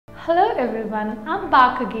Hello everyone, I'm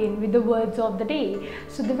back again with the words of the day.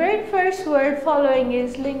 So the very first word following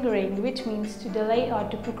is lingering, which means to delay or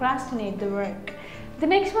to procrastinate the work. The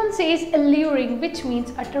next one says alluring, which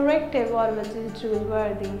means attractive or which is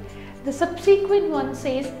jewel-worthy. The subsequent one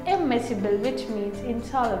says immiscible, which means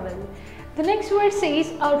insoluble. The next word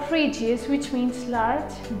says outrageous, which means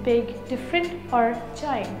large, big, different or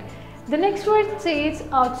giant. The next word says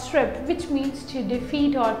outstrip, which means to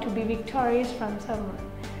defeat or to be victorious from someone.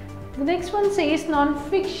 The next one says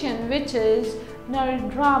non-fiction, which is not a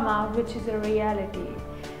drama, which is a reality.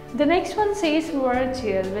 The next one says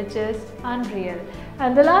virtual, which is unreal.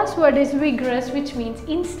 And the last word is vigorous, which means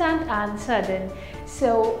instant and sudden.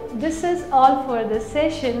 So this is all for this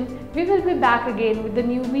session. We will be back again with a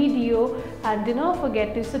new video, and do not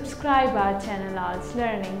forget to subscribe our channel IELTS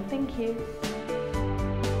Learning. Thank you.